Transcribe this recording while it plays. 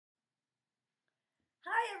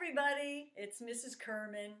Hi everybody, it's Mrs.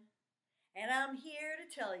 Kerman, and I'm here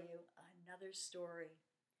to tell you another story.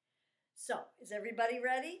 So, is everybody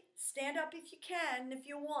ready? Stand up if you can, if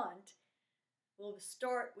you want. We'll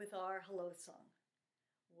start with our hello song.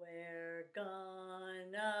 We're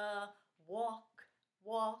gonna walk,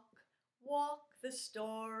 walk, walk the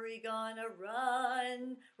story, gonna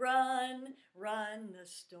run, run, run the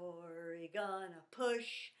story, gonna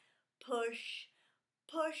push, push,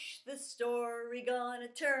 push the story, gonna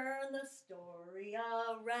turn the story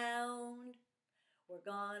around. We're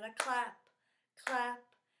gonna clap, clap,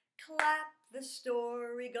 clap the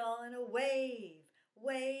story, gonna wave,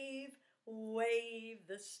 wave, wave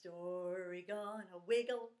the story, gonna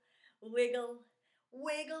wiggle, wiggle,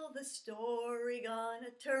 wiggle the story,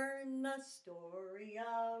 gonna turn the story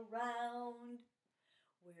around.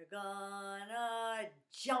 We're gonna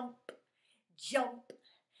jump, jump,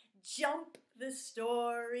 jump the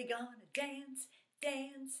story, gonna dance,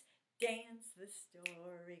 dance, dance the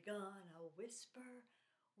story, gonna whisper,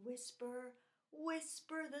 whisper,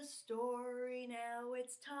 whisper the story. Now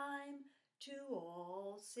it's time to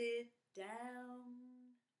all sit down.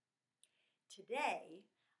 Today,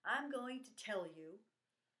 I'm going to tell you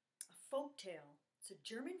a folk tale. It's a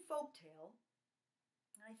German folk tale.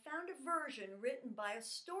 I found a version written by a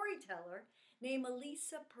storyteller named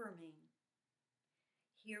Elisa Perming.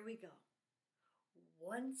 Here we go.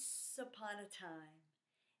 Once upon a time,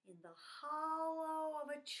 in the hollow of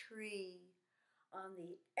a tree, on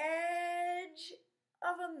the edge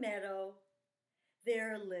of a meadow,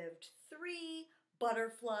 there lived 3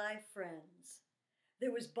 butterfly friends.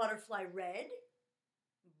 There was Butterfly Red,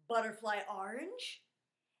 Butterfly Orange,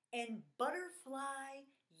 and Butterfly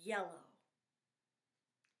Yellow.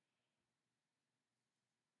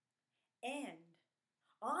 And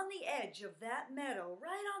on the edge of that meadow,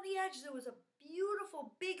 right on the edge, there was a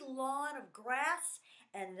beautiful big lawn of grass,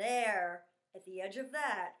 and there, at the edge of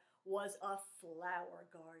that, was a flower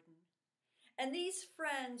garden. And these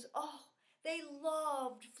friends, they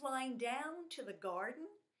loved flying down to the garden,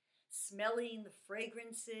 smelling the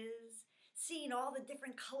fragrances, seeing all the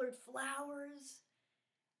different colored flowers,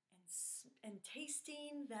 and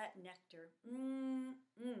tasting that nectar.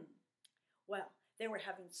 Well, they were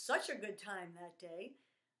having such a good time that day,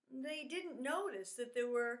 they didn't notice that there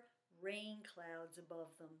were rain clouds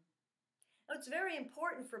above them. Now, it's very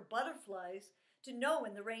important for butterflies to know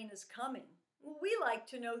when the rain is coming. We like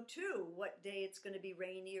to know too what day it's going to be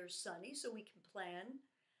rainy or sunny so we can plan.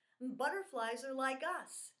 Butterflies are like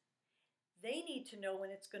us. They need to know when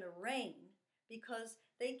it's going to rain because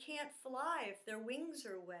they can't fly if their wings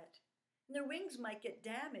are wet, and their wings might get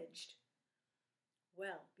damaged.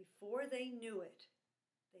 Well, before they knew it,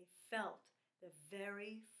 they felt the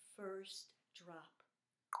very first drop.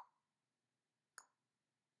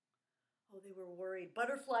 Oh, they were worried.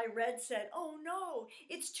 Butterfly Red said, "Oh no,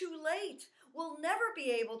 it's too late. We'll never be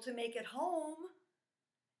able to make it home."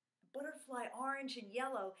 Butterfly Orange and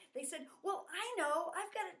Yellow, they said, "Well, I know,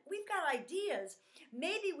 we've got ideas.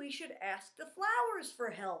 Maybe we should ask the flowers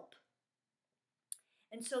for help."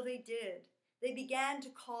 And so they did. They began to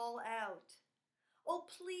call out, "Oh,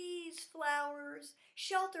 please, flowers,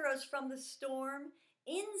 shelter us from the storm.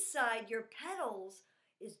 Inside your petals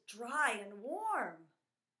is dry and warm."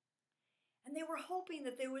 And they were hoping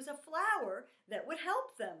that there was a flower that would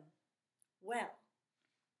help them. Well,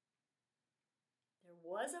 there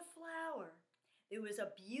was a flower. There was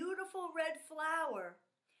a beautiful red flower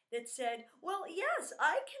that said, "Well, yes,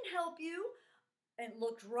 I can help you," and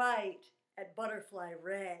looked right at Butterfly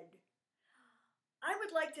Red. "I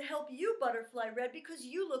would like to help you, Butterfly Red, because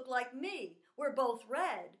you look like me. We're both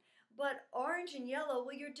red. But Orange and Yellow,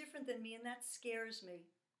 well, you're different than me, and that scares me."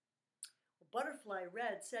 Well, Butterfly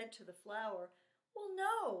Red said to the flower, "Well,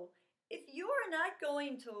 no, if you're not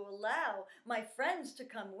going to allow my friends to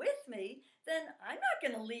come with me, then I'm not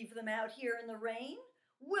going to leave them out here in the rain.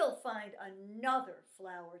 We'll find another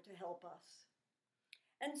flower to help us."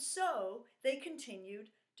 And so they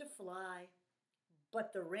continued to fly.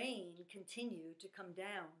 But the rain continued to come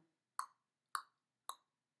down.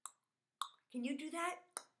 Can you do that?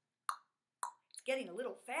 It's getting a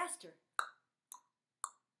little faster.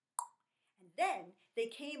 And then they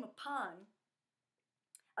came upon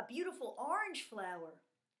a beautiful orange flower.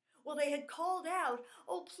 Well, they had called out,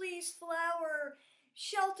 "Oh, please, flower,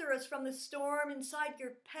 shelter us from the storm. Inside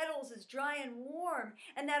your petals is dry and warm."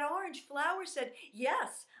 And that orange flower said,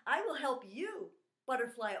 "Yes, I will help you,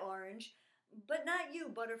 Butterfly Orange, but not you,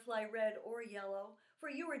 Butterfly Red or Yellow, for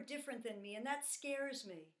you are different than me, and that scares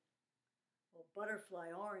me." Well,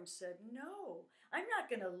 Butterfly Orange said, "No, I'm not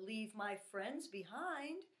going to leave my friends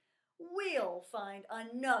behind. We'll find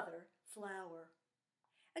another flower."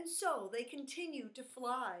 And so they continued to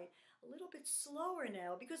fly, a little bit slower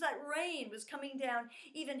now because that rain was coming down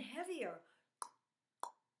even heavier.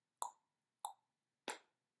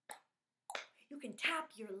 You can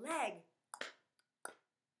tap your leg.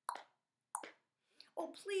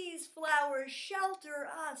 Oh, please, flowers, shelter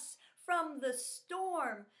us from the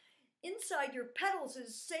storm. Inside your petals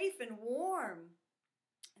is safe and warm.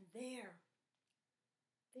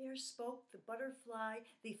 And there spoke the butterfly,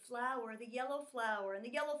 the flower, the yellow flower. And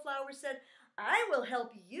the yellow flower said, I will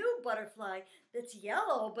help you, butterfly, that's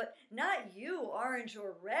yellow, but not you, orange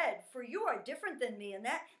or red, for you are different than me, and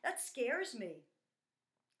that scares me.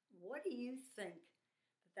 What do you think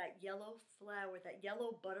that yellow flower, that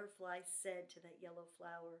yellow butterfly said to that yellow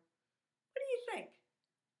flower? What do you think?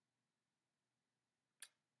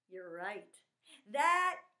 You're right.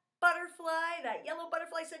 That butterfly, that yellow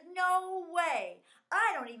butterfly said, no way.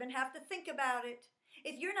 I don't even have to think about it.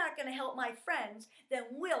 If you're not going to help my friends, then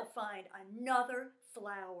we'll find another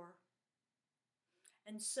flower.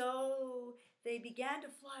 And so they began to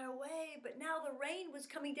fly away, but now the rain was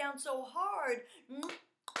coming down so hard.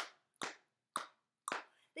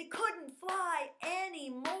 They couldn't fly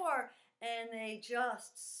anymore, and they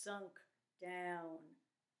just sunk down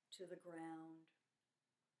to the ground.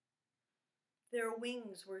 Their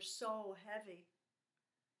wings were so heavy.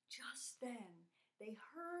 Just then, they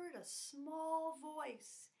heard a small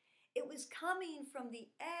voice. It was coming from the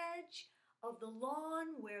edge of the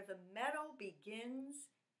lawn where the meadow begins,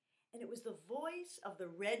 and it was the voice of the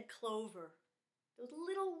red clover, those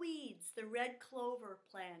little weeds, the red clover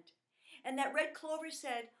plant. And that red clover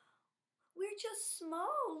said, we're just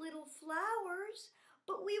small little flowers,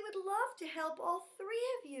 but we would love to help all three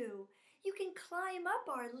of you. You can climb up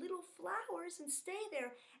our little flowers and stay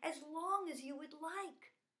there as long as you would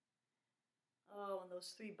like. Oh, and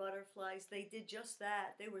those three butterflies, they did just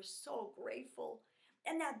that. They were so grateful.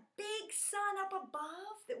 And that big sun up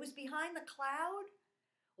above that was behind the cloud,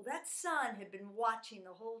 well, that sun had been watching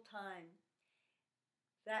the whole time.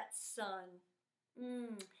 That sun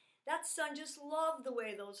just loved the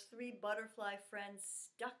way those three butterfly friends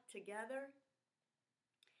stuck together.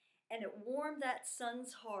 And it warmed that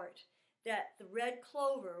sun's heart that the red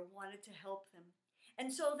clover wanted to help them.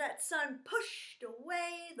 And so that sun pushed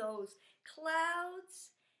away those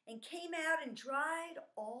clouds and came out and dried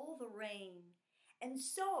all the rain. And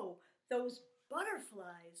so those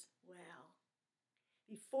butterflies, well,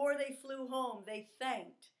 before they flew home, they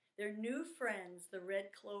thanked their new friends, the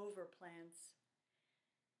red clover plants.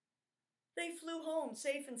 They flew home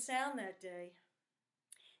safe and sound that day.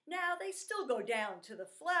 Now, they still go down to the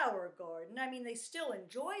flower garden. I mean, they still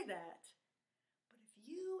enjoy that. But if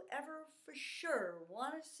you ever for sure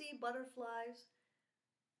want to see butterflies,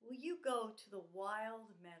 will you go to the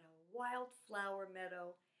wildflower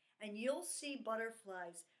meadow, and you'll see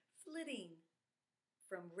butterflies flitting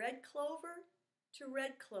from red clover to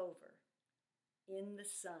red clover in the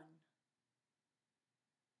sun.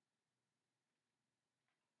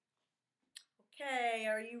 Okay,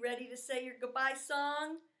 are you ready to say your goodbye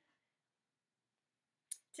song?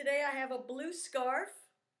 Today I have a blue scarf.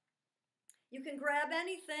 You can grab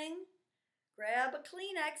anything. Grab a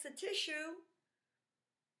Kleenex, a tissue,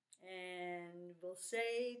 and we'll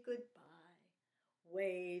say goodbye.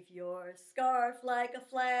 Wave your scarf like a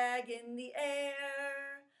flag in the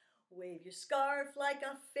air. Wave your scarf like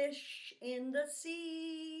a fish in the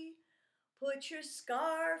sea. Put your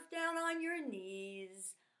scarf down on your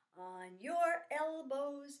knees, on your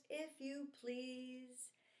elbows if you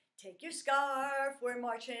please. Take your scarf, we're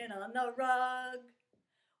marching on the rug.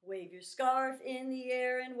 Wave your scarf in the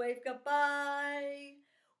air and wave goodbye.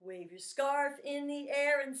 Wave your scarf in the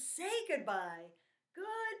air and say goodbye.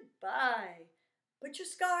 Goodbye. Put your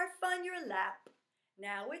scarf on your lap.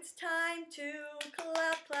 Now it's time to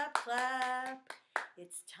clap, clap, clap.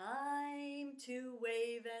 It's time to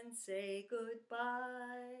wave and say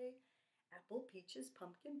goodbye. Apple, peaches,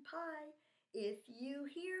 pumpkin pie. If you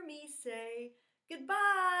hear me say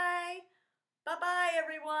goodbye. Bye-bye,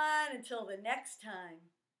 everyone. Until the next time.